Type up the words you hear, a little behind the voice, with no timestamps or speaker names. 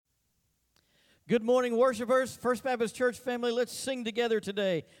Good morning, worshipers. First Baptist Church family, let's sing together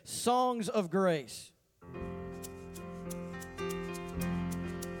today, Songs of Grace.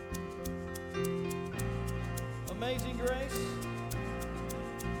 Amazing Grace.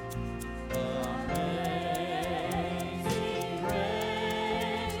 Amazing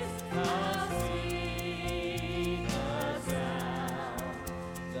Grace, how sweet the sound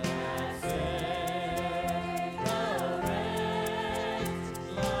that saved a wretch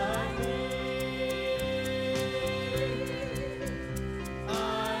like me. I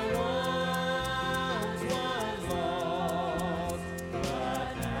once was lost, but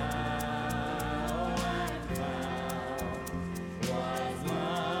now I'm found. Was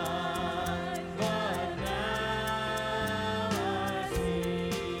blind, but now I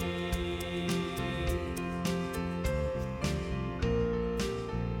see.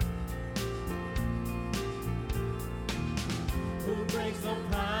 Who breaks the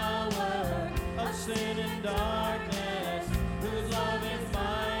power of sin and darkness, whose love is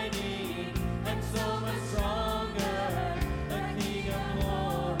mighty and so much stronger, the King of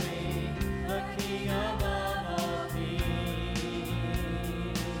glory, the King above all kings.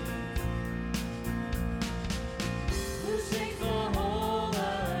 Who shakes the whole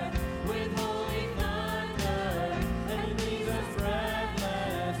earth with holy thunder and leaves us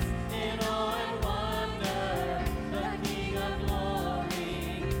breathless in awe and wonder, the King of glory,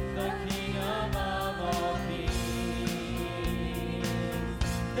 the King above all kings.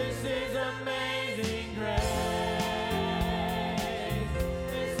 This is amazing grace.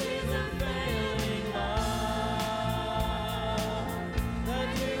 This is unfailing love, that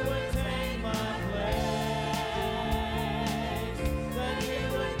you would take my place, that you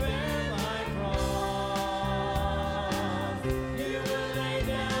would bear my cross, you would lay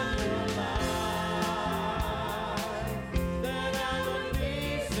down your life, that I would be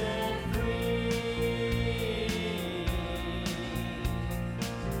set free.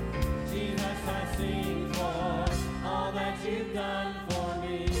 Jesus, I sing for all that you've done for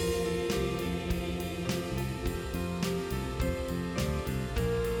me.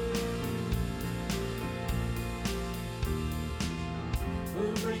 Who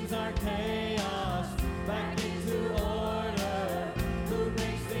brings our chaos back into order? Who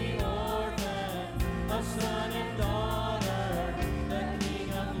makes the orphan a son and daughter? The King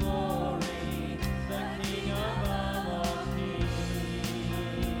of glory, the King above all kings.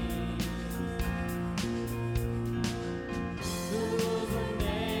 Who rules the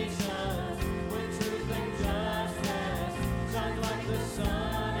nations with truth and justice, shines like the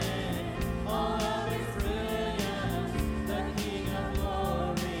sun in all of its brilliance, the King of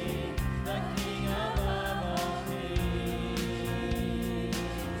glory, the King above all kings.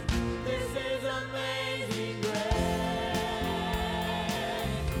 This is amazing grace.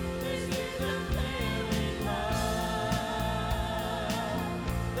 This is unfailing love,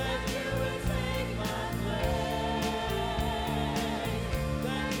 that you would take my place,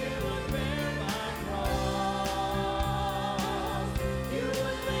 that you would bear my cross, you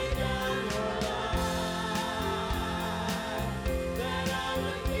would lay down your life, that I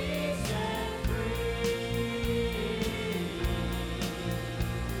would be set free.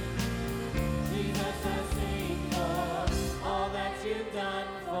 Jesus, I sing for all that you've done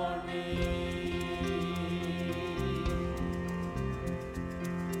for me.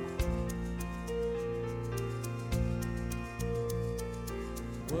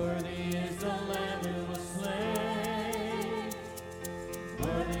 Worthy is the Lamb who was slain.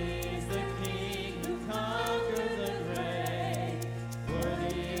 Worthy is the King who conquered the grave.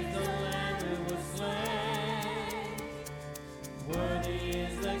 Worthy is the Lamb who was slain. Worthy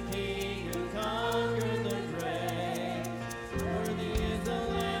is the King who conquered the grave. Worthy is the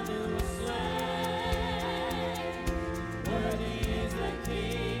Lamb who was slain.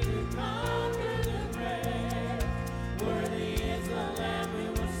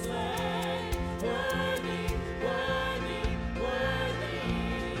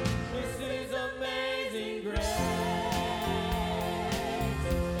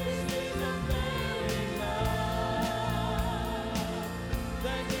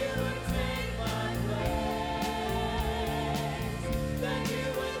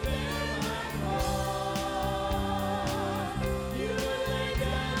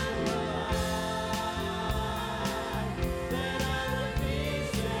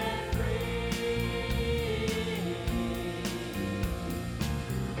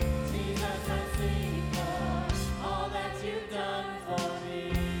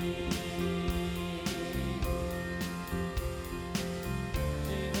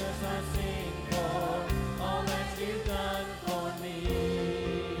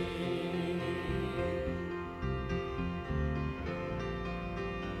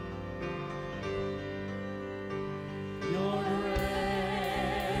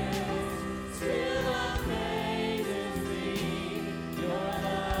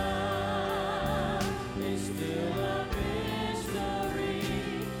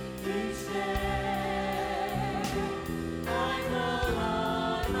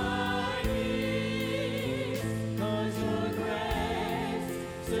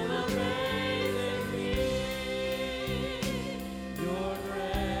 still amazes me. Your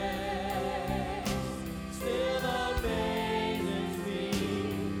grace still amazes me.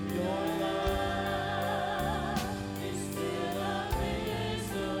 Your love is still a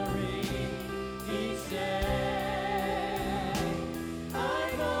mystery each day. I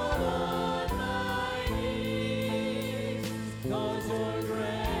fall on my knees, 'cause your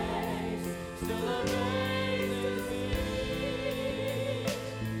grace still amazes me.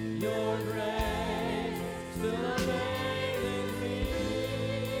 Your grace still amazes me.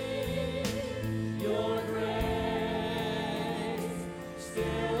 Your grace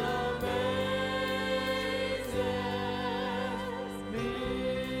still amazes me.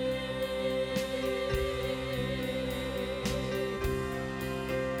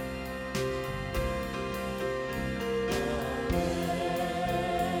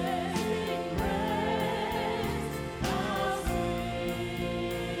 Amazing grace, how sweet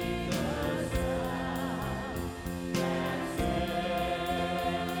the sound that saved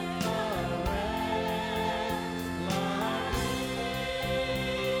a wretch like me.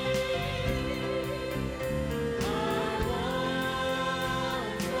 I once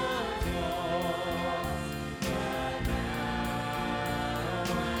was lost, but now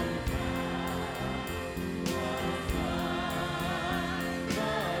I'm found. Was blind,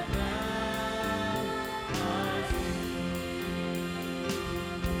 but now I see.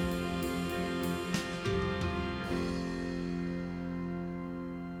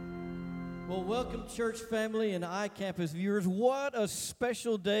 Well, welcome, church family and iCampus viewers. What a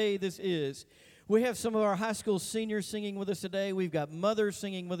special day this is. We have some of our high school seniors singing with us today. We've got mothers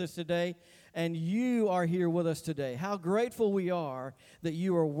singing with us today, and you are here with us today. How grateful we are that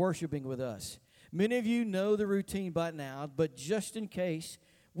you are worshiping with us. Many of you know the routine by now, but just in case,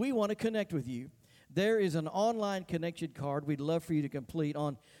 we want to connect with you. There is an online connection card we'd love for you to complete.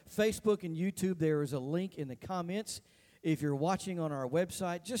 On Facebook and YouTube, there is a link in the comments. If you're watching on our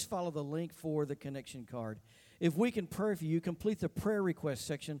website, just follow the link for the connection card. If we can pray for you, complete the prayer request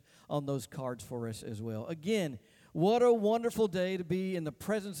section on those cards for us as well. Again, what a wonderful day to be in the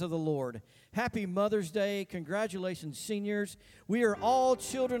presence of the Lord. Happy Mother's Day. Congratulations, seniors. We are all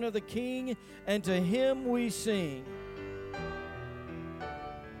children of the King, and to Him we sing.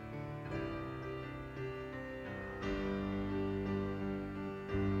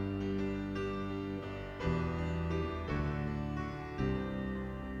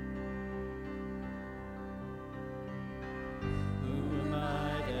 Who am I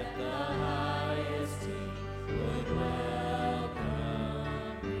that the highest King would welcome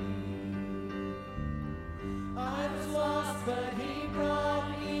me? I was lost, but He brought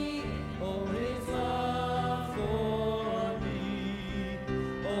me. Oh, His love for me.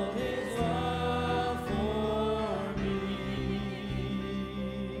 Oh, His love for me.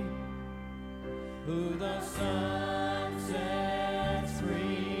 Who the Son sets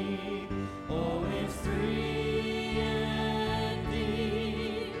free. Oh, it's free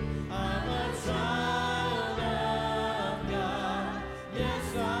indeed. I'm a child of God.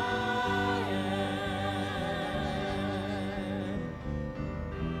 Yes, I am.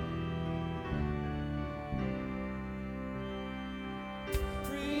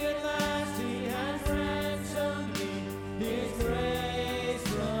 Free at last, He has ransomed me. His grace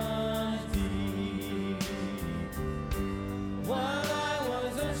runs deep.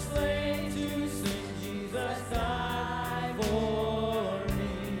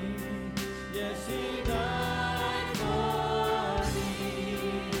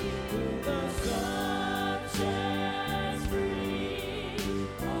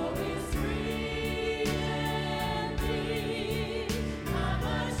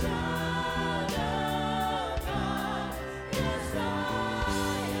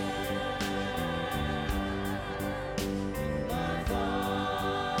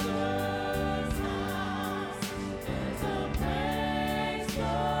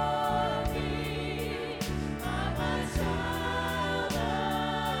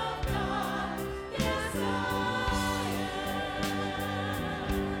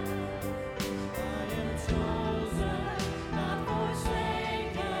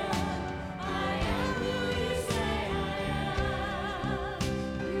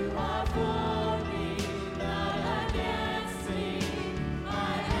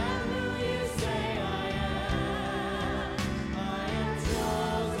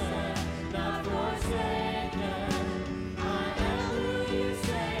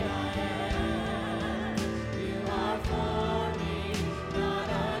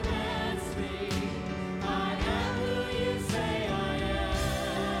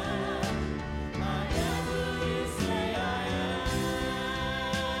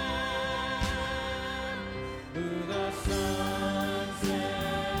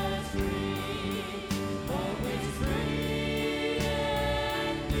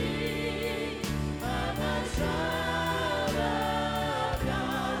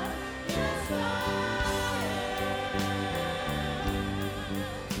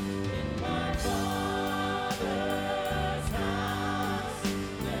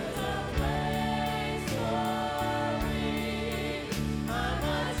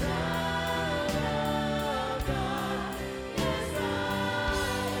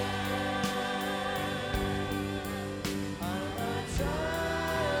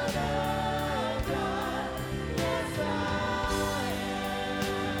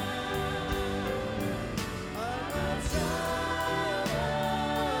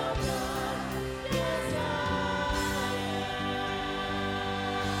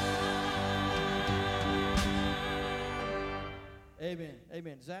 Amen.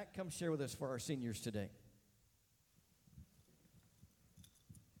 Amen. Zach, come share with us for our seniors today.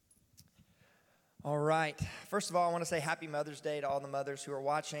 All right. First of all, I want to say Happy Mother's Day to all the mothers who are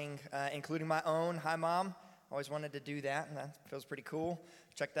watching, including my own. Hi, Mom. Always wanted to do that, and that feels pretty cool.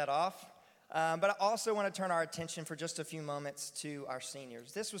 Check that off. But I also want to turn our attention for just a few moments to our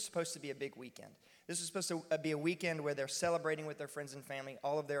seniors. This was supposed to be a big weekend. This was supposed to be a weekend where they're celebrating with their friends and family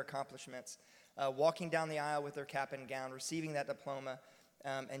all of their accomplishments, walking down the aisle with their cap and gown, receiving that diploma,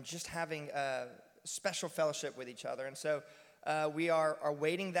 and just having a special fellowship with each other. And so we are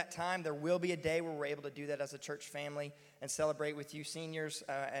waiting that time. There will be a day where we're able to do that as a church family and celebrate with you seniors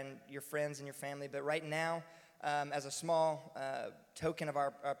and your friends and your family. But right now, as a small token of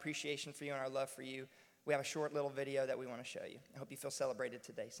our appreciation for you and our love for you, we have a short little video that we want to show you. I hope you feel celebrated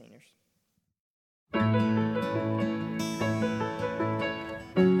today, seniors.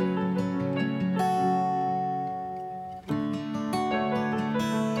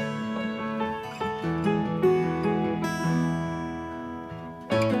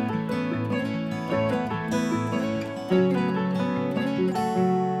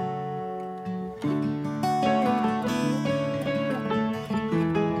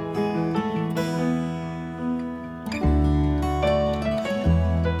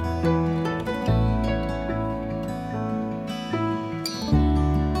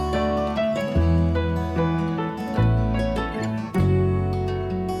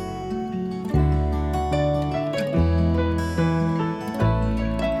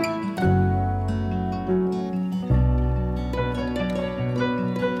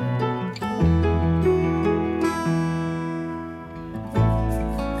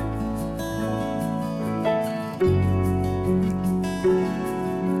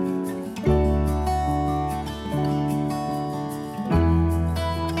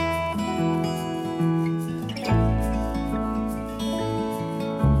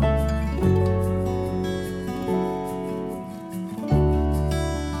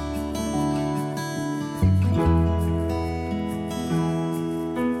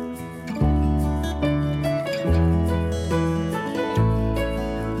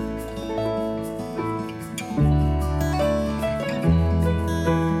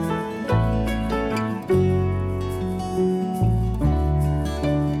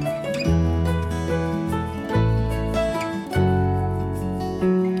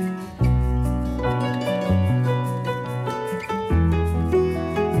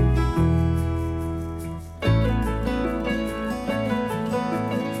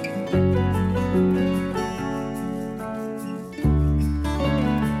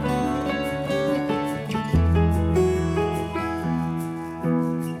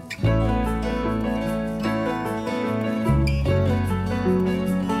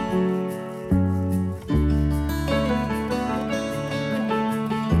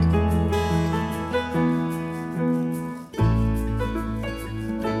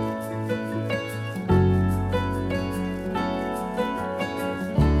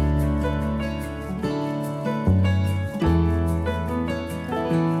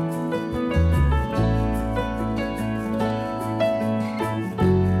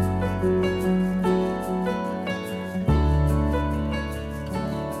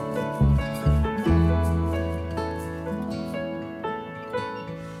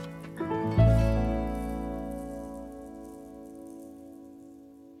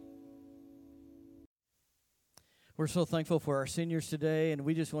 We're so thankful for our seniors today, and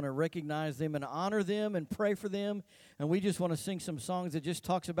we just want to recognize them and honor them and pray for them. And we just want to sing some songs that just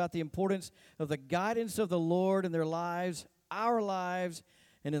talks about the importance of the guidance of the Lord in their lives, our lives,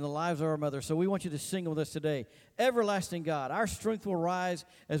 and in the lives of our mothers. So we want you to sing with us today. Everlasting God, our strength will rise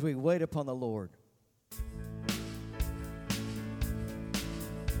as we wait upon the Lord.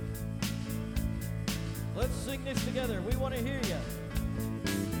 Let's sing this together. We want to hear you.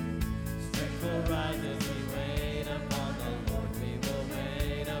 Strength will rise as we wait upon the Lord. We will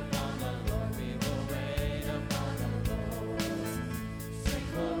wait upon the Lord. We will wait upon the Lord.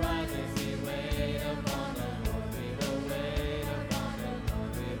 Strength will rise as we wait upon the Lord. We will wait upon the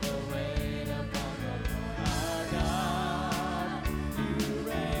Lord. We will wait upon the Lord. Our God, you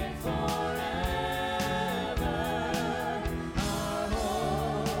reign forever. Our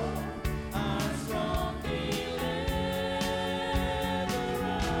hope, our strong deliverer.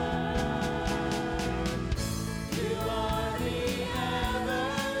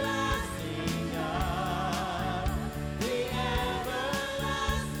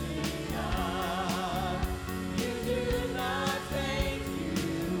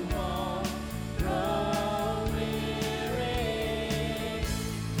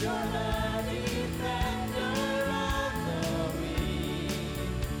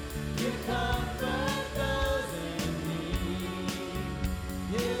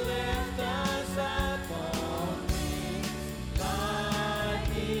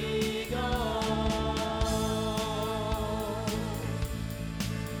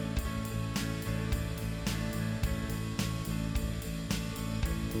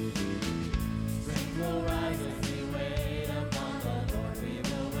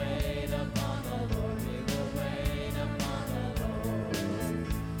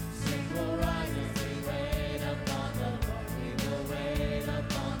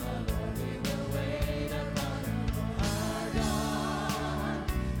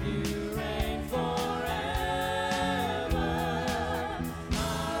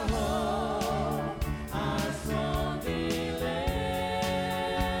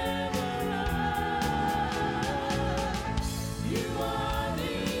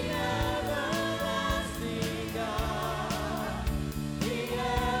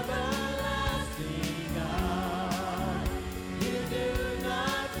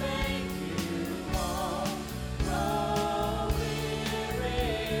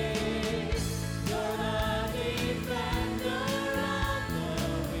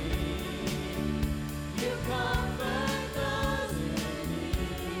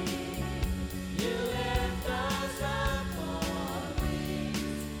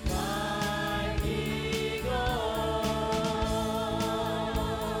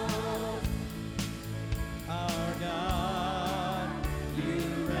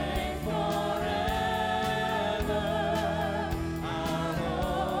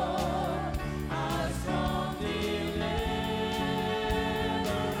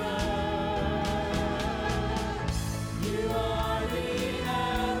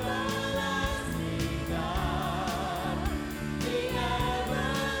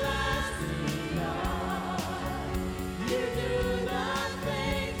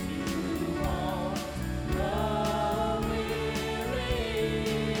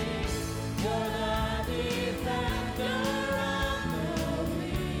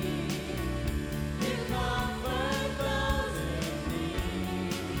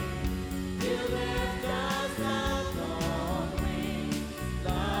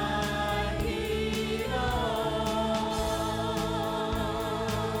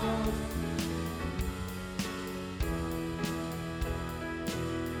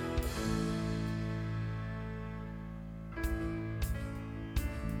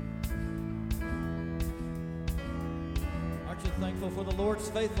 thankful for the Lord's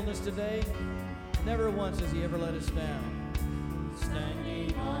faithfulness today. Never once has He ever let us down.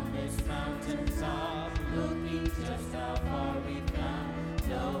 Standing on this mountaintop, looking just how far we've come,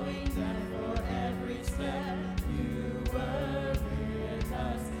 knowing that for every step you were with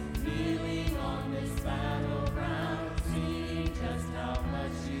us, kneeling on this battleground, seeing just how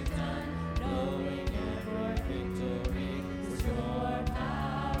much you've done, knowing every victory is your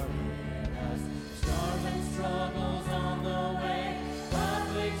power in us. Scars and struggles on the way, but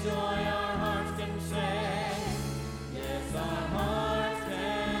with joy our hearts can say, yes, our hearts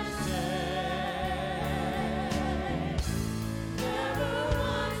can say, never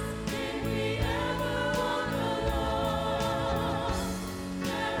once did we ever walk alone,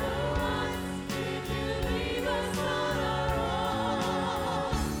 never once did you leave us on our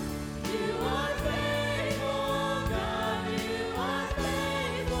own. You are faithful, God, you are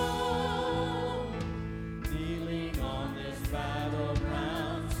faithful. Kneeling on this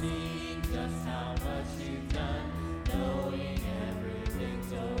battleground, seeing just how much you've done, knowing every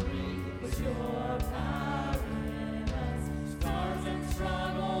victory was your power in us. Scars and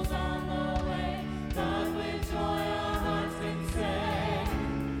struggles on the way, but with joy our hearts can say,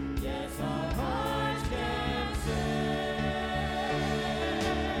 yes, our hearts can say,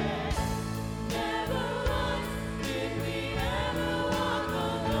 never once did we ever walk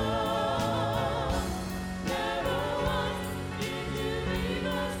alone, never once did you leave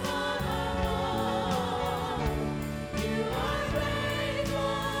us on our own. You are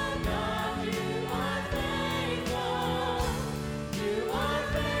faithful, God, you are faithful. You are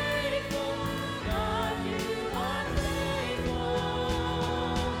faithful, God, you are faithful.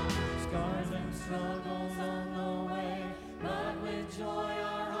 Scars and struggles on the way, but with joy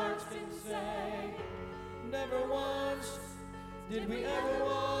our hearts can say, Never once did we ever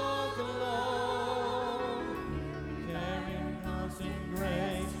walk alone. carrying constant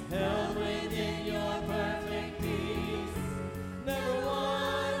grace, held within your perfect peace. Never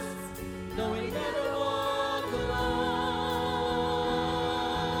once, no, we never walk alone.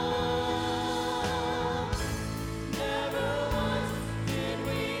 Never once did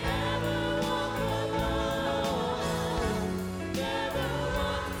we ever walk alone. Never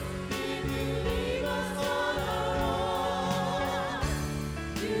once did you leave us on our own.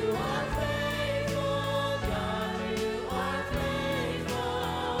 You are faithful, God, you are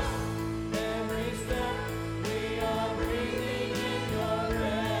faithful. Every step we are breathing in your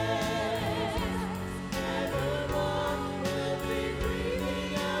grace. Evermore we'll be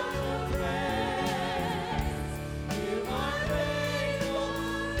breathing out your praise. You are faithful,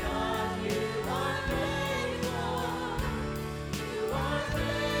 God, you are faithful. You are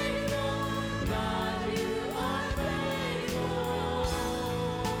faithful, God, you are faithful.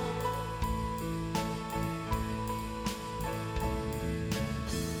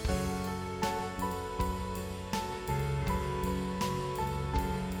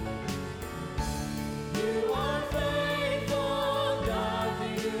 You are faithful, God,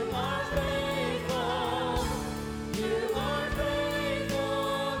 you are faithful. You are faithful,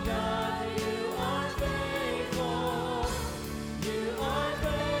 God, you are faithful. You are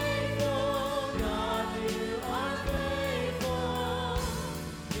faithful, God, you are faithful.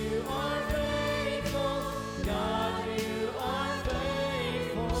 You are faithful, God, you are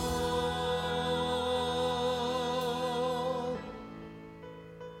faithful.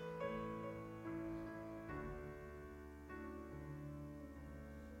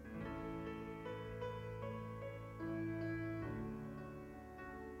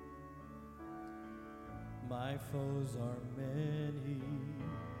 My foes are many,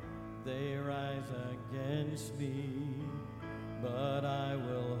 they rise against me, but I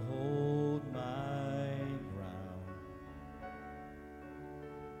will hold my ground.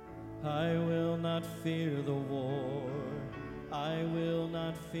 I will not fear the war, I will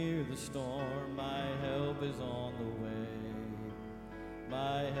not fear the storm. My help is on the way,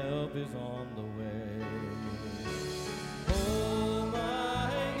 my help is on the way. Oh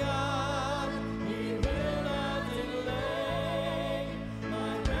my God, He will not delay,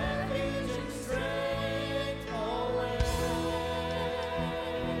 my refuge and strength always.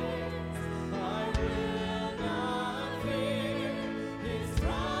 I will not fear, His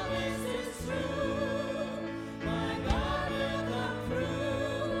promise is true, my God will come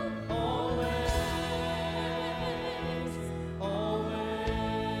through always, always.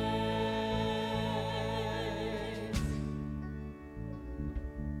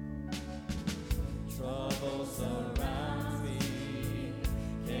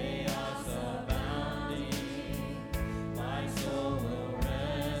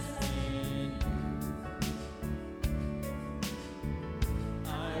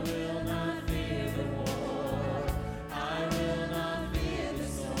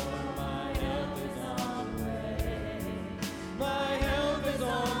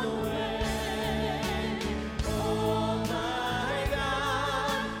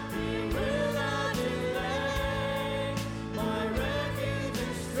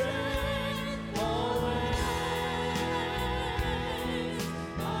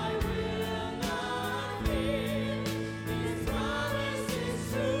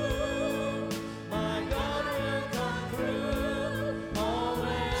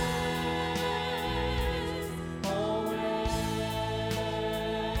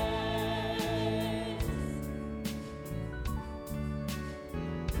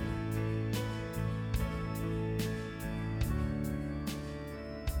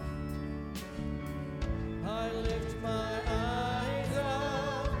 my eyes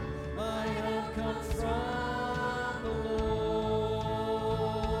up, my help comes from the Lord.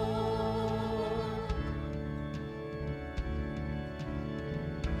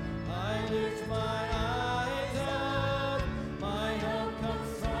 I lift my eyes up, my help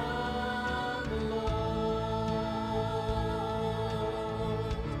comes from the Lord.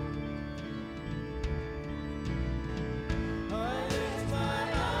 I lift my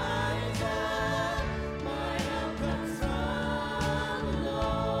eyes up, my help comes from the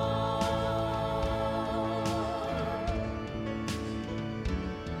Lord.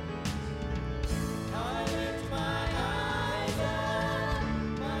 I lift my eyes up,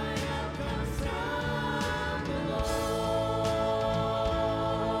 my help comes from the Lord.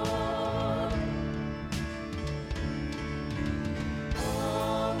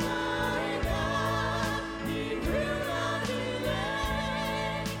 Oh my God, He will not delay,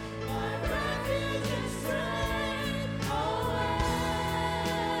 my refuge and strength always.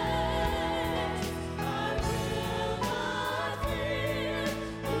 I will not fear,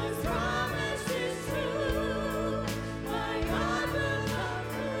 His promise is true, my God will come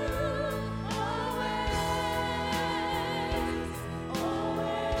through always,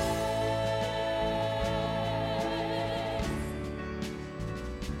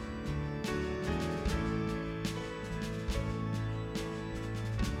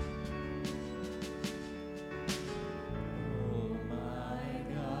 Oh my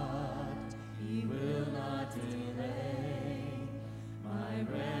God, He will not delay, my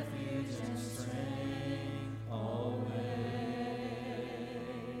refuge and strength always,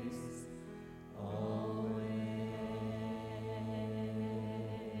 always.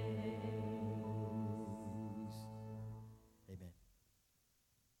 Amen.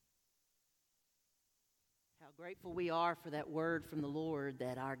 How grateful we are for that word from the Lord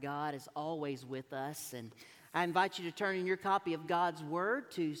that our God is always with us. And I invite you to turn in your copy of God's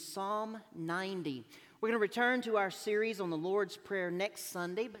Word to Psalm 90. We're going to return to our series on the Lord's Prayer next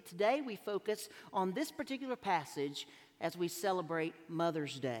Sunday, but today we focus on this particular passage as we celebrate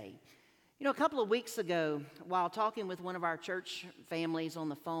Mother's Day. You know, a couple of weeks ago, while talking with one of our church families on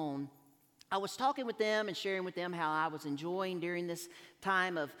the phone, I was talking with them and sharing with them how I was enjoying during this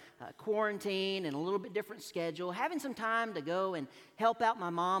time of quarantine and a little bit different schedule, having some time to go and help out my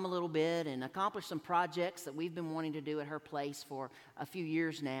mom a little bit and accomplish some projects that we've been wanting to do at her place for a few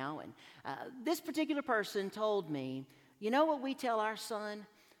years now. And this particular person told me, you know what we tell our son?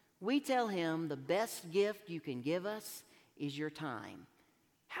 We tell him the best gift you can give us is your time.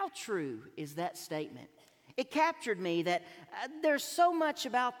 How true is that statement? It captured me that there's so much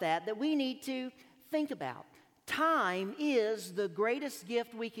about that we need to think about. Time is the greatest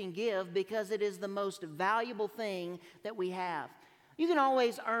gift we can give because it is the most valuable thing that we have. You can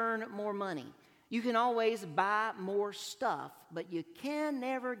always earn more money. You can always buy more stuff, but you can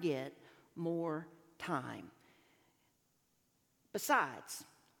never get more time. Besides,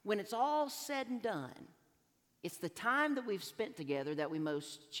 when it's all said and done, it's the time that we've spent together that we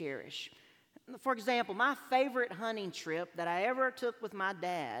most cherish. For example, my favorite hunting trip that I ever took with my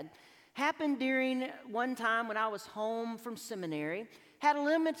dad happened during one time when I was home from seminary. Had a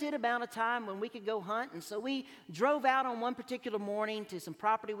limited amount of time when we could go hunt, and so we drove out on one particular morning to some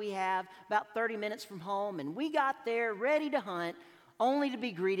property we have about 30 minutes from home, and we got there ready to hunt, only to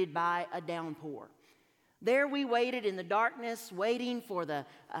be greeted by a downpour. There we waited in the darkness, waiting for the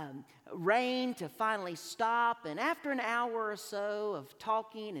rain to finally stop. And after an hour or so of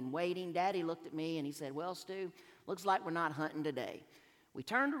talking and waiting, Daddy looked at me and he said, "Well, Stu, looks like we're not hunting today." We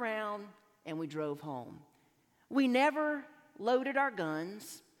turned around and we drove home. We never loaded our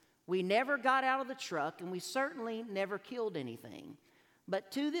guns. We never got out of the truck, and we certainly never killed anything.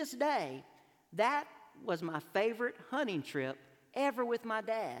 But to this day, that was my favorite hunting trip ever with my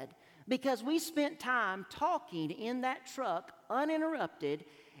dad, because we spent time talking in that truck uninterrupted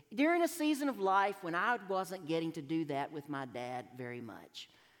during a season of life when I wasn't getting to do that with my dad very much.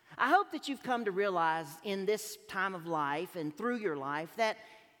 I hope that you've come to realize in this time of life and through your life that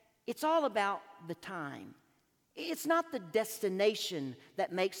it's all about the time. It's not the destination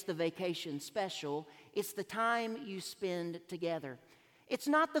that makes the vacation special. It's the time you spend together. It's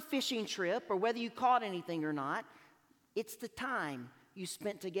not the fishing trip or whether you caught anything or not. It's the time you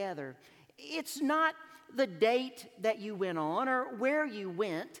spent together. It's not the date that you went on or where you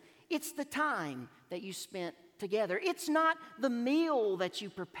went. It's the time that you spent together. It's not the meal that you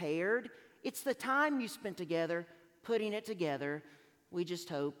prepared. It's the time you spent together putting it together. We just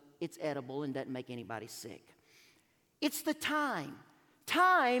hope it's edible and doesn't make anybody sick. It's the time.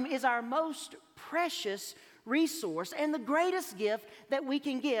 Time is our most precious resource and the greatest gift that we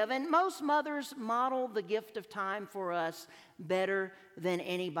can give. And most mothers model the gift of time for us better than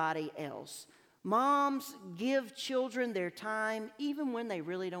anybody else. Moms give children their time even when they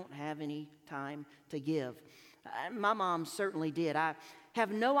really don't have any time to give. My mom certainly did. I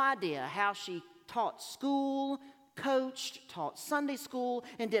have no idea how she taught school, coached, taught Sunday school,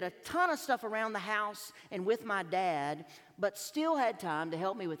 and did a ton of stuff around the house and with my dad, but still had time to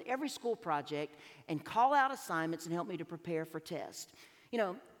help me with every school project and call out assignments and help me to prepare for tests. You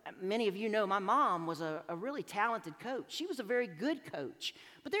know, many of you know my mom was a really talented coach. She was a very good coach,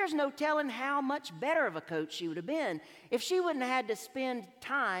 but there's no telling how much better of a coach she would have been if she wouldn't have had to spend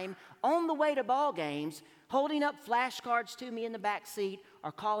time on the way to ball games holding up flashcards to me in the back seat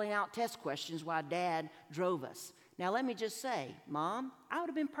or calling out test questions while Dad drove us. Now, let me just say, Mom, I would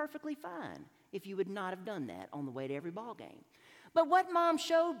have been perfectly fine if you would not have done that on the way to every ball game. But what Mom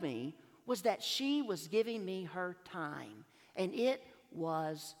showed me was that she was giving me her time, and it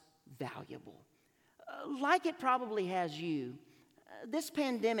was valuable. Like it probably has you, this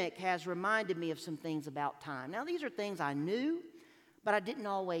pandemic has reminded me of some things about time. Now, these are things I knew, but I didn't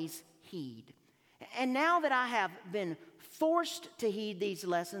always heed. And now that I have been forced to heed these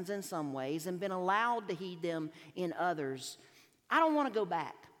lessons in some ways and been allowed to heed them in others, I don't want to go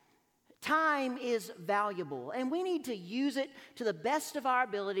back. Time is valuable, and we need to use it to the best of our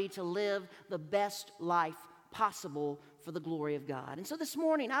ability to live the best life possible for the glory of God. And so this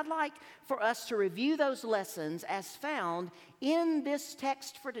morning, I'd like for us to review those lessons as found in this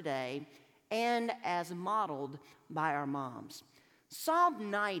text for today and as modeled by our moms.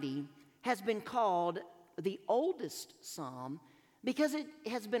 Psalm 90 has been called the oldest psalm because it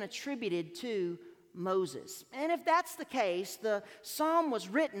has been attributed to Moses. And if that's the case, the psalm was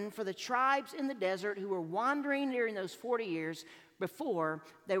written for the tribes in the desert who were wandering during those 40 years before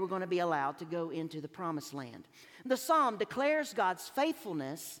they were going to be allowed to go into the promised land. The psalm declares God's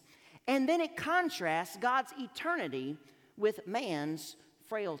faithfulness, and then it contrasts God's eternity with man's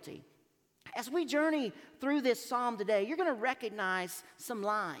frailty. As we journey through this psalm today, you're going to recognize some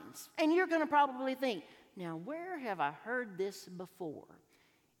lines, and you're going to probably think, now, where have I heard this before?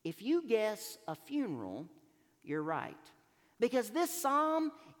 If you guess a funeral, you're right, because this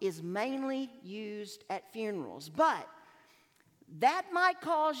psalm is mainly used at funerals, but that might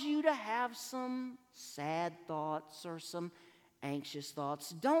cause you to have some sad thoughts or some anxious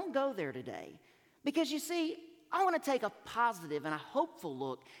thoughts. Don't go there today, because you see, I want to take a positive and a hopeful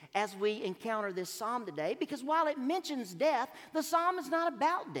look as we encounter this psalm today, because while it mentions death, the psalm is not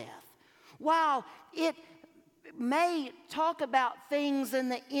about death. While it may talk about things in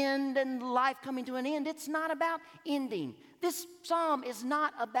the end and life coming to an end, it's not about ending. This psalm is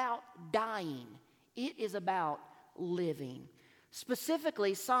not about dying. It is about living.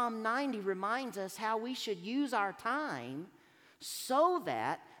 Specifically, Psalm 90 reminds us how we should use our time so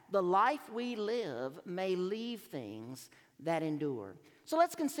that the life we live may leave things that endure. So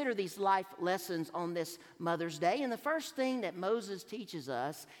let's consider these life lessons on this Mother's Day. And the first thing that Moses teaches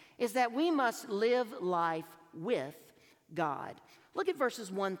us is that we must live life with God. Look at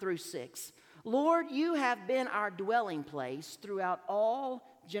verses 1 through 6. Lord, you have been our dwelling place throughout all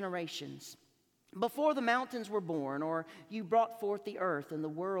generations. Before the mountains were born, or you brought forth the earth and the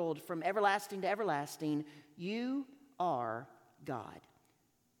world from everlasting to everlasting, you are God.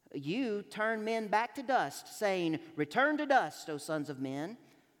 You turn men back to dust, saying, return to dust, O sons of men.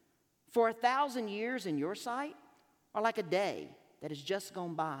 For 1,000 years in your sight are like a day that has just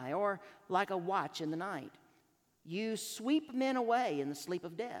gone by, or like a watch in the night. You sweep men away in the sleep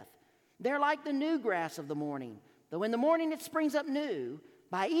of death. They're like the new grass of the morning. Though in the morning it springs up new,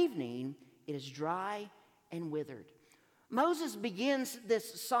 by evening it is dry and withered. Moses begins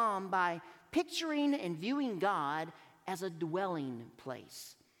this psalm by picturing and viewing God as a dwelling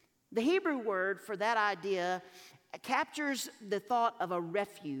place. The Hebrew word for that idea captures the thought of a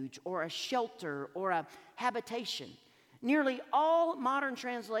refuge or a shelter or a habitation. Nearly all modern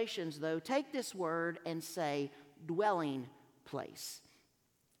translations, though, take this word and say dwelling place.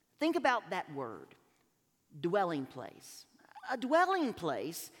 Think about that word, dwelling place. A dwelling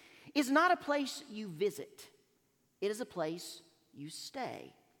place is not a place you visit. It is a place you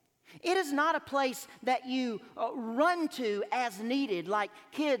stay. It is not a place that you run to as needed, like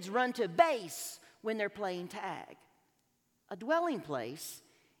kids run to base when they're playing tag. A dwelling place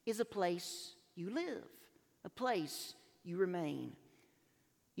is a place you live, a place you remain.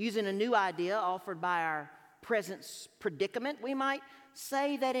 Using a new idea offered by our present predicament, we might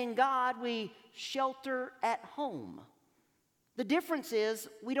say that in God we shelter at home. The difference is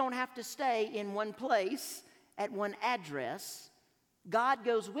we don't have to stay in one place at one address. God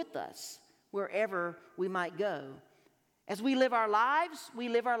goes with us wherever we might go. As we live our lives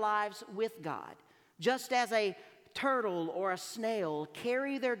with God. Just as a turtle or a snail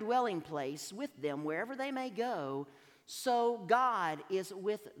carry their dwelling place with them wherever they may go, so God is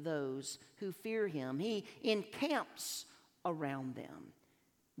with those who fear him. He encamps around them.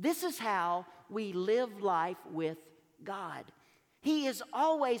 This is how we live life with God. He is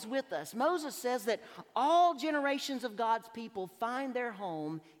always with us. Moses says that all generations of God's people find their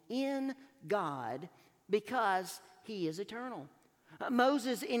home in God because he is eternal.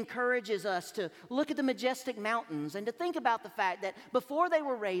 Moses encourages us to look at the majestic mountains and to think about the fact that before they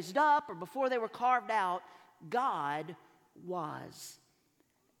were raised up or before they were carved out, God was.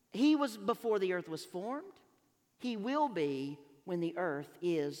 He was before the earth was formed. He will be when the earth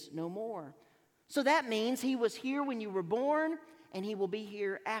is no more. So that means he was here when you were born, and he will be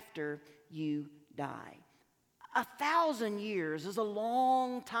here after you die. 1,000 years is a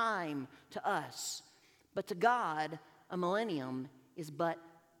long time to us, but to God, a millennium is but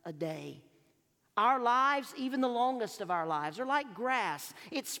a day. Our lives, even the longest of our lives, are like grass.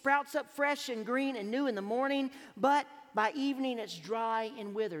 It sprouts up fresh and green and new in the morning, but by evening it's dry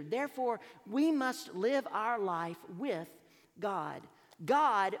and withered. Therefore, we must live our life with God.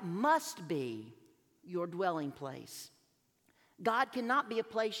 God must be your dwelling place. God cannot be a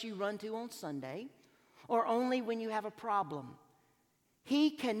place you run to on Sunday or only when you have a problem. He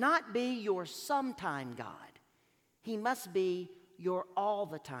cannot be your sometime God. He must be your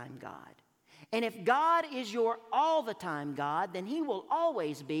all-the-time God. And if God is your all-the-time God, then he will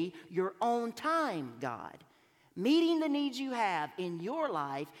always be your own-time God, meeting the needs you have in your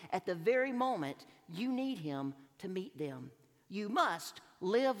life at the very moment you need him to meet them. You must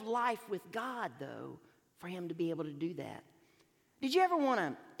live life with God, though, for him to be able to do that. Did you ever want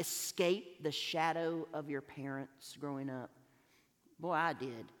to escape the shadow of your parents growing up? Boy, I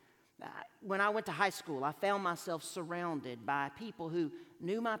did. When I went to high school, I found myself surrounded by people who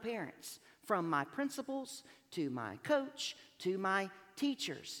knew my parents, from my principals to my coach to my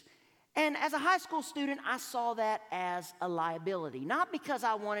teachers. And as a high school student, I saw that as a liability, not because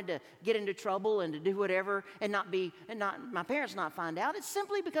I wanted to get into trouble and to do whatever and my parents not find out. It's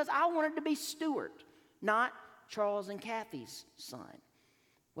simply because I wanted to be Stuart, not Charles and Kathy's son.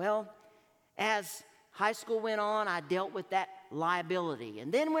 Well, as high school went on, I dealt with that liability.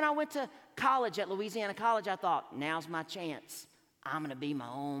 And then when I went to college at Louisiana College, I thought, now's my chance. I'm going to be my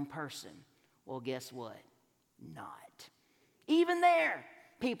own person. Well, guess what? Not. Even there,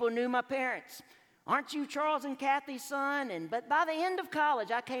 people knew my parents. Aren't you Charles and Kathy's son? But by the end of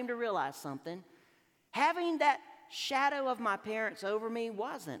college, I came to realize something. Having that shadow of my parents over me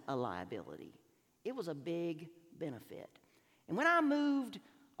wasn't a liability. It was a big benefit. And when I moved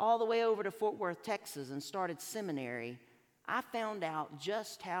all the way over to Fort Worth, Texas, and started seminary, I found out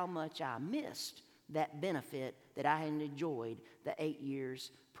just how much I missed that benefit that I had enjoyed the 8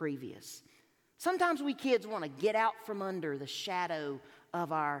 years previous. Sometimes we kids want to get out from under the shadow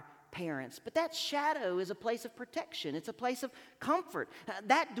of our parents, but that shadow is a place of protection. It's a place of comfort.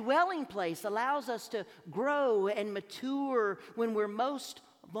 That dwelling place allows us to grow and mature when we're most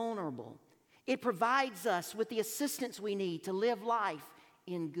vulnerable. It provides us with the assistance we need to live life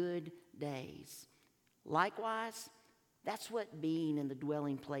in good days. Likewise, that's what being in the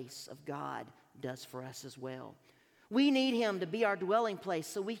dwelling place of God does for us as well. We need him to be our dwelling place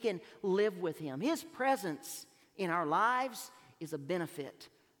so we can live with him. His presence in our lives is a benefit,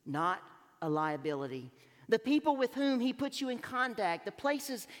 not a liability. The people with whom he puts you in contact, the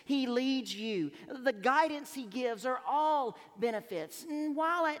places he leads you, the guidance he gives are all benefits. And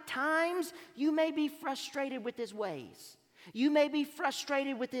while at times you may be frustrated with his ways, you may be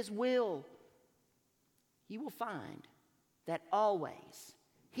frustrated with his will, you will find that always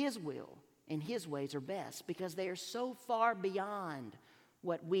his will and his ways are best because they are so far beyond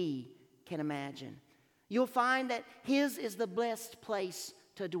what we can imagine. You'll find that his is the blessed place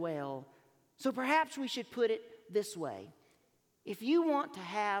to dwell. So perhaps we should put it this way. If you want to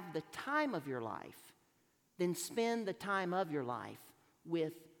have the time of your life, then spend the time of your life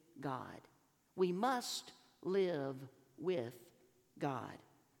with God. We must live with God.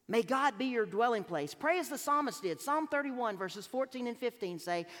 May God be your dwelling place. Pray as the psalmist did. Psalm 31 verses 14 and 15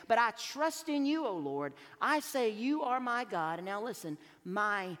 say, "But I trust in you, O Lord. I say you are my God." And now listen,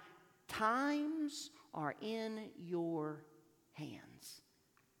 my times are in your hands.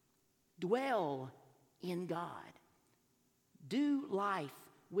 Dwell in God. Do life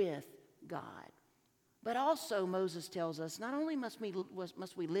with God. But also, Moses tells us, not only must we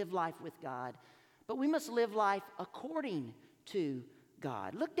live life with God, but we must live life according to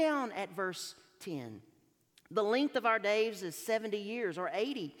God. Look down at verse 10. The length of our days is 70 years or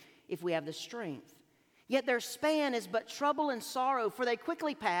 80 if we have the strength. Yet their span is but trouble and sorrow, for they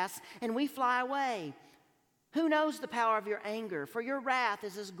quickly pass, and we fly away. Who knows the power of your anger? For your wrath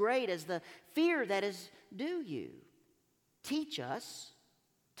is as great as the fear that is due you. Teach us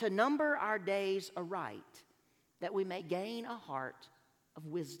to number our days aright, that we may gain a heart of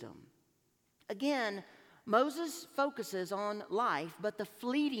wisdom. Again, Moses focuses on life, but the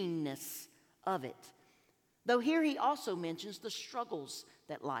fleetingness of it. Though here he also mentions the struggles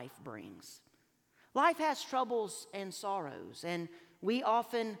that life brings. Life has troubles and sorrows, and we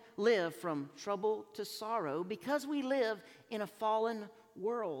often live from trouble to sorrow because we live in a fallen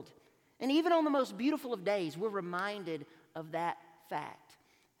world. And even on the most beautiful of days, we're reminded of that fact.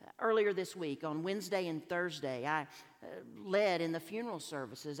 Earlier this week, on Wednesday and Thursday, I led in the funeral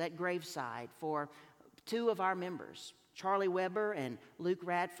services at Graveside for two of our members, Charlie Weber and Luke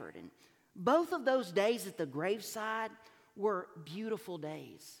Radford. And both of those days at the graveside were beautiful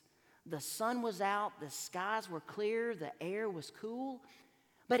days. The sun was out, the skies were clear, the air was cool.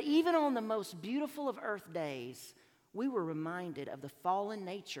 But even on the most beautiful of earth days, we were reminded of the fallen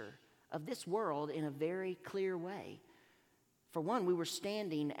nature of this world in a very clear way. For one, we were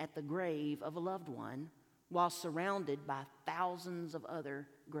standing at the grave of a loved one while surrounded by thousands of other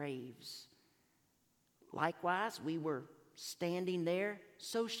graves. Likewise, we were standing there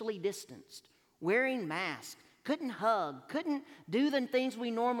socially distanced, wearing masks, couldn't hug, couldn't do the things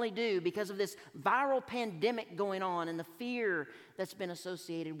we normally do because of this viral pandemic going on and the fear that's been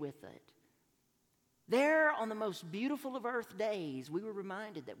associated with it. There, on the most beautiful of earth days, we were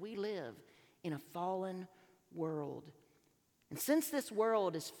reminded that we live in a fallen world. And since this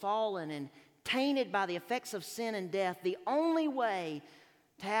world is fallen and tainted by the effects of sin and death, the only way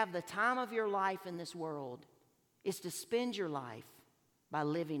to have the time of your life in this world is to spend your life by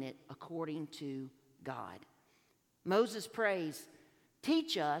living it according to God. Moses prays,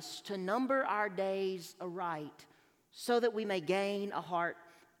 teach us to number our days aright so that we may gain a heart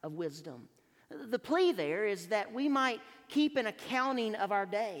of wisdom. The plea there is that we might keep an accounting of our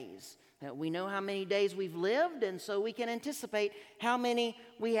days. We know how many days we've lived, and so we can anticipate how many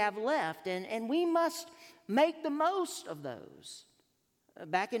we have left, and we must make the most of those.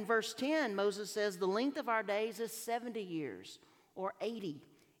 Back in verse 10, Moses says the length of our days is 70 years or 80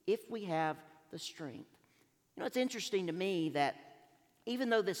 if we have the strength. You know, it's interesting to me that even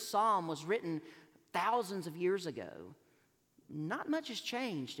though this psalm was written thousands of years ago, not much has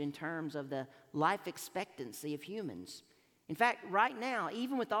changed in terms of the life expectancy of humans. In fact, right now,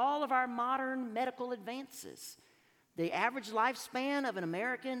 even with all of our modern medical advances, the average lifespan of an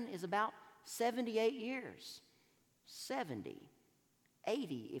American is about 78 years. 70,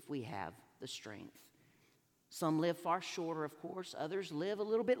 80 if we have the strength. Some live far shorter, of course. Others live a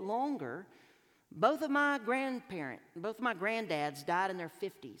little bit longer. Both of my granddads died in their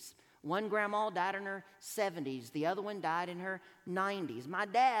 50s. One grandma died in her 70s. The other one died in her 90s. My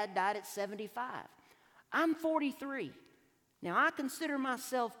dad died at 75. I'm 43. Now, I consider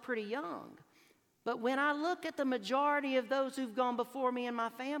myself pretty young. But when I look at the majority of those who've gone before me in my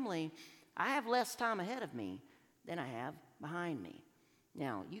family, I have less time ahead of me than I have behind me.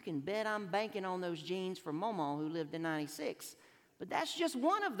 Now, you can bet I'm banking on those genes from Momo, who lived to 96. But that's just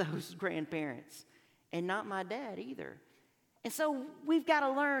one of those grandparents, and not my dad either. And so we've got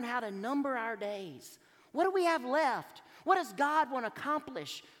to learn how to number our days. What do we have left? What does God want to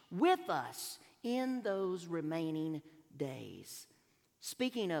accomplish with us in those remaining days?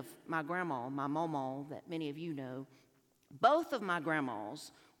 Speaking of my grandma, my Momo, that many of you know, both of my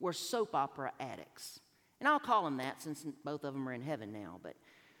grandmas were soap opera addicts. And I'll call them that since both of them are in heaven now. But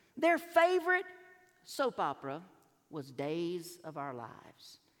their favorite soap opera was Days of Our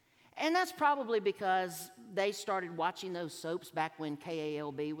Lives. And that's probably because they started watching those soaps back when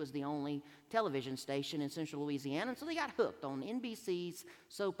KALB was the only television station in central Louisiana. And so they got hooked on NBC's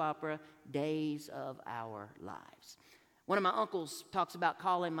soap opera, Days of Our Lives. One of my uncles talks about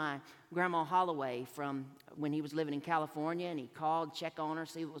calling my grandma Holloway from when he was living in California, and he called, check on her,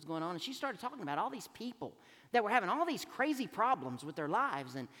 see what was going on. And she started talking about all these people that were having all these crazy problems with their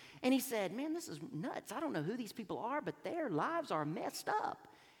lives. And he said, man, this is nuts. I don't know who these people are, but their lives are messed up.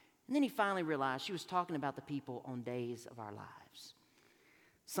 And then he finally realized she was talking about the people on Days of Our Lives.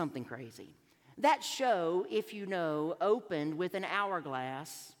 Something crazy. That show, if you know, opened with an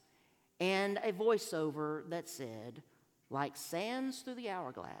hourglass and a voiceover that said, like sands through the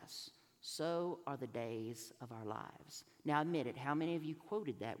hourglass, so are the days of our lives. Now, admit it, how many of you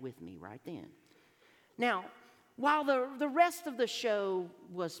quoted that with me right then? Now, while the rest of the show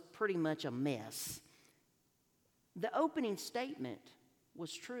was pretty much a mess, the opening statement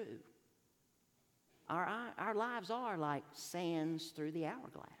was true. our lives are like sands through the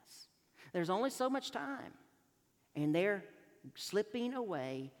hourglass. There's only so much time, and they're slipping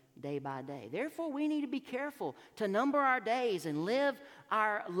away day by day. Therefore, we need to be careful to number our days and live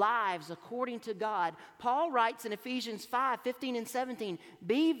our lives according to God. Paul writes in Ephesians 5:15 and 17,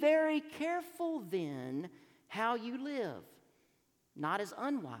 "Be very careful then how you live, not as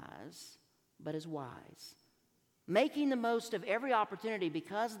unwise, but as wise, making the most of every opportunity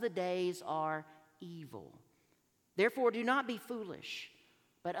because the days are evil. Therefore, do not be foolish,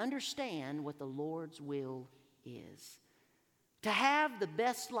 but understand what the Lord's will is." To have the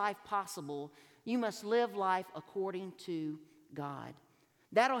best life possible, you must live life according to God.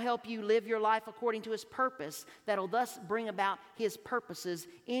 That'll help you live your life according to His purpose. That'll thus bring about His purposes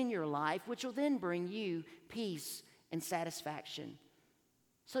in your life, which will then bring you peace and satisfaction.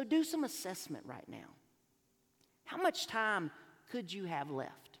 So do some assessment right now. How much time could you have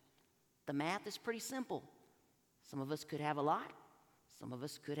left? The math is pretty simple. Some of us could have a lot. Some of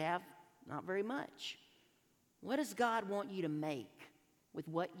us could have not very much. What does God want you to make with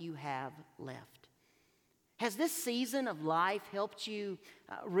what you have left? Has this season of life helped you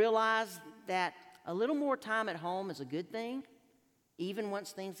realize that a little more time at home is a good thing, even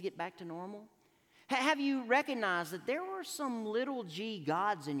once things get back to normal? Have you recognized that there were some little g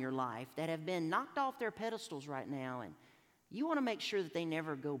gods in your life that have been knocked off their pedestals right now, and you want to make sure that they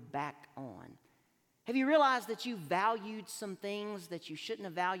never go back on? Have you realized that you valued some things that you shouldn't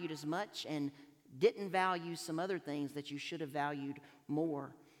have valued as much and didn't value some other things that you should have valued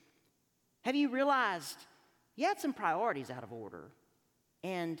more? Have you realized you had some priorities out of order,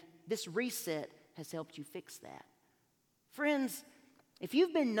 and this reset has helped you fix that? Friends, if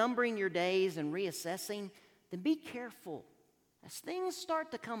you've been numbering your days and reassessing, then be careful. As things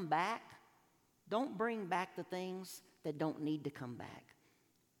start to come back, don't bring back the things that don't need to come back,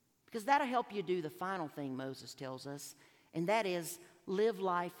 because that'll help you do the final thing Moses tells us, and that is live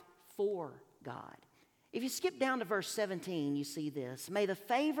life for God. If you skip down to verse 17, you see this. "May the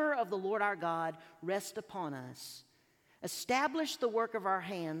favor of the Lord our God rest upon us. Establish the work of our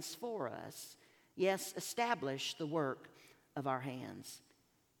hands for us." Yes, establish the work of our hands.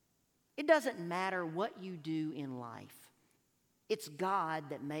 It doesn't matter what you do in life. It's God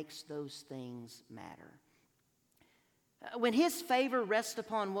that makes those things matter. When His favor rests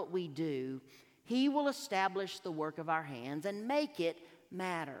upon what we do, He will establish the work of our hands and make it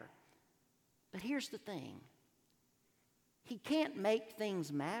matter. But here's the thing. He can't make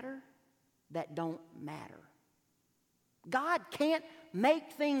things matter that don't matter. God can't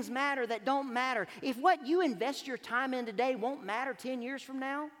make things matter that don't matter. If what you invest your time in today won't matter 10 years from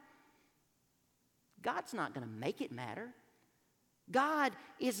now, God's not going to make it matter. God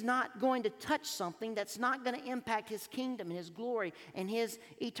is not going to touch something that's not going to impact His kingdom and His glory and His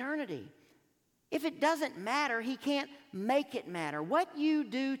eternity. If it doesn't matter, He can't make it matter. What you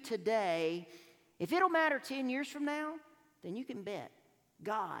do today, if it'll matter 10 years from now, then you can bet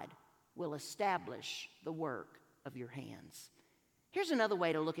God will establish the work of your hands. Here's another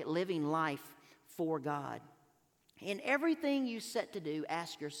way to look at living life for God. In everything you set to do,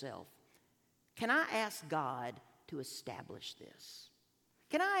 ask yourself, can I ask God to establish this?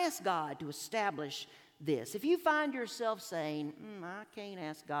 Can I ask God to establish this? If you find yourself saying, I can't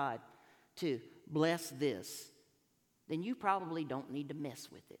ask God to bless this, then you probably don't need to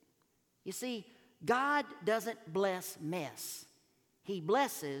mess with it. You see, God doesn't bless mess. He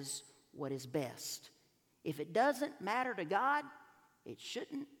blesses what is best. If it doesn't matter to God, it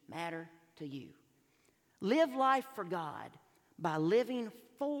shouldn't matter to you. Live life for God by living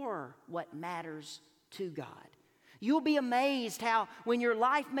for what matters to God. You'll be amazed how when your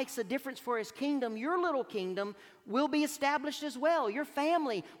life makes a difference for His kingdom, your little kingdom will be established as well. Your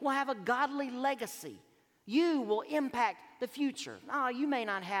family will have a godly legacy. You will impact the future. You may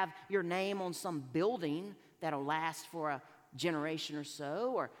not have your name on some building that'll last for a generation or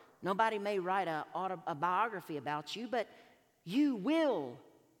so, or nobody may write a biography about you, but you will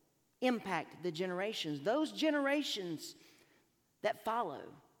impact the generations. Those generations that follow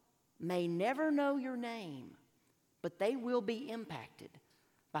may never know your name, but they will be impacted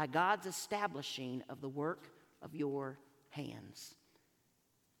by God's establishing of the work of your hands.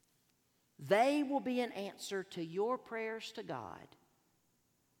 They will be an answer to your prayers to God.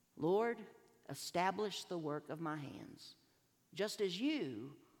 Lord, establish the work of my hands, just as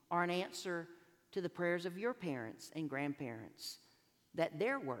you are an answer to the prayers of your parents and grandparents, that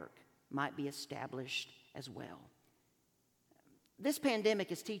their work might be established as well. This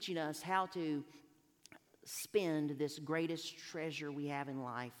pandemic is teaching us how to spend this greatest treasure we have in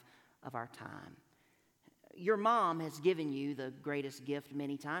life of our time. Your mom has given you the greatest gift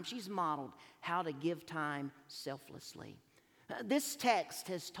many times. She's modeled how to give time selflessly. This text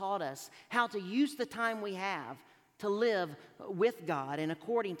has taught us how to use the time we have to live with God and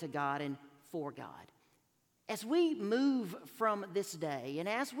according to God and for God. As we move from this day and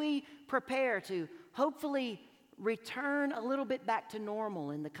as we prepare to hopefully return a little bit back to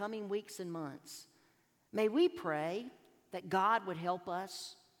normal in the coming weeks and months, may we pray that God would help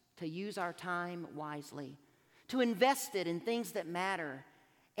us to use our time wisely, to invest it in things that matter,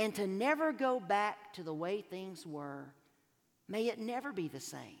 and to never go back to the way things were. May it never be the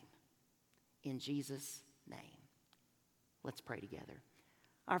same. In Jesus' name. Let's pray together.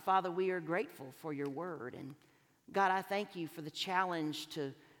 Our Father, we are grateful for your word. And God, I thank you for the challenge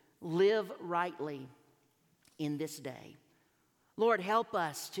to live rightly in this day. Lord, help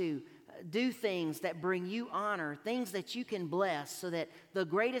us to do things that bring you honor, things that you can bless so that the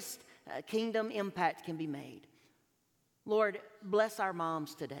greatest kingdom impact can be made. Lord, bless our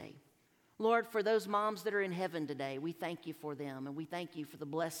moms today. Lord, for those moms that are in heaven today, we thank you for them, and we thank you for the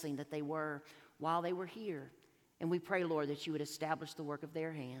blessing that they were while they were here. And we pray, Lord, that you would establish the work of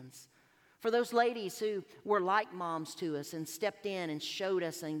their hands. For those ladies who were like moms to us and stepped in and showed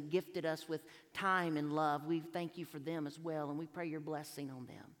us and gifted us with time and love, we thank you for them as well, and we pray your blessing on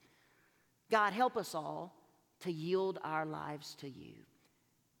them. God, help us all to yield our lives to you.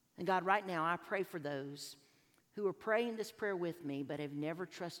 And God, right now, I pray for those who are praying this prayer with me but have never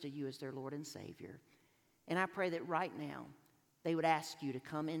trusted you as their Lord and Savior. And I pray that right now they would ask you to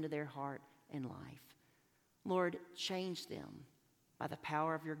come into their heart and life. Lord, change them by the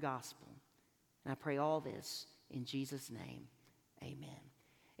power of your gospel. And I pray all this in Jesus' name. Amen.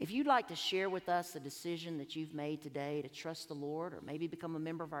 If you'd like to share with us the decision that you've made today to trust the Lord, or maybe become a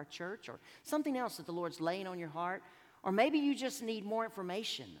member of our church, or something else that the Lord's laying on your heart, or maybe you just need more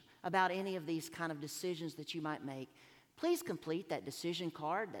information about any of these kind of decisions that you might make, please complete that decision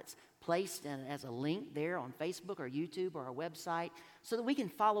card that's placed as a link there on Facebook or YouTube or our website so that we can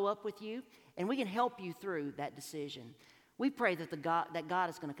follow up with you and we can help you through that decision. We pray that God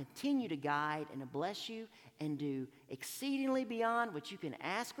is going to continue to guide and to bless you and do exceedingly beyond what you can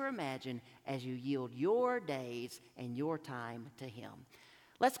ask or imagine as you yield your days and your time to Him.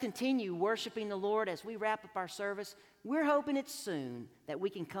 Let's continue worshiping the Lord as we wrap up our service. We're hoping it's soon that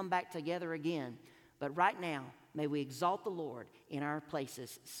we can come back together again. But right now, may we exalt the Lord in our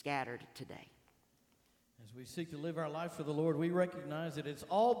places scattered today. As we seek to live our life for the Lord, we recognize that it's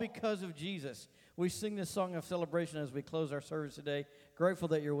all because of Jesus. We sing this song of celebration as we close our service today. Grateful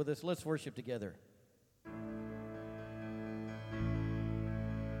that you're with us. Let's worship together.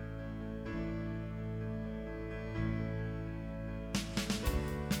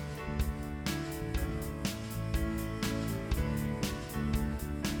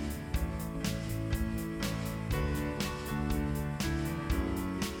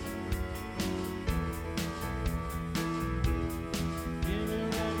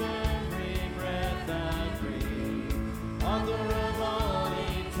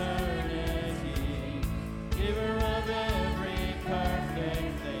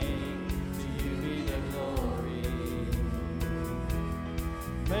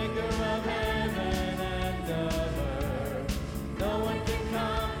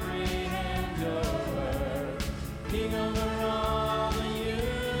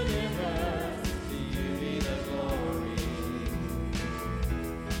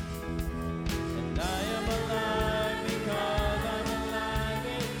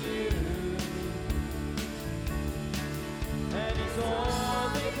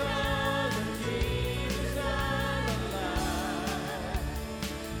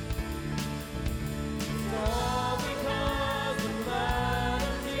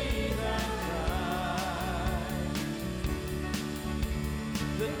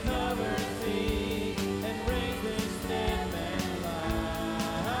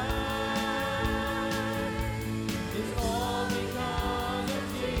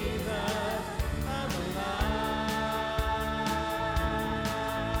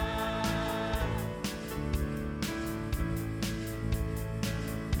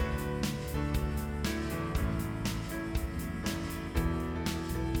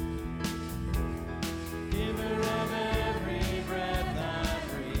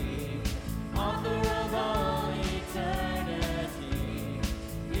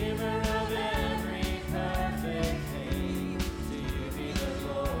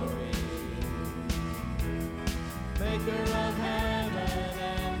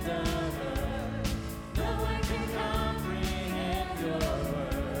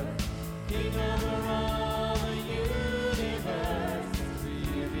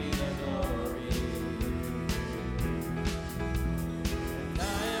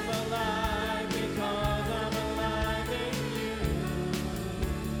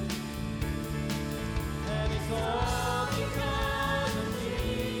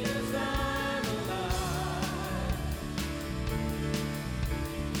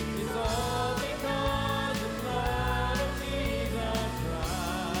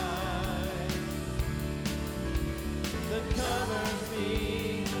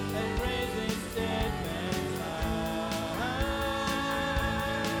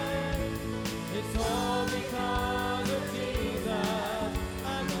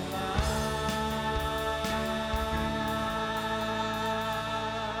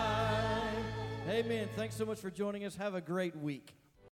 Amen. Thanks so much for joining us. Have a great week.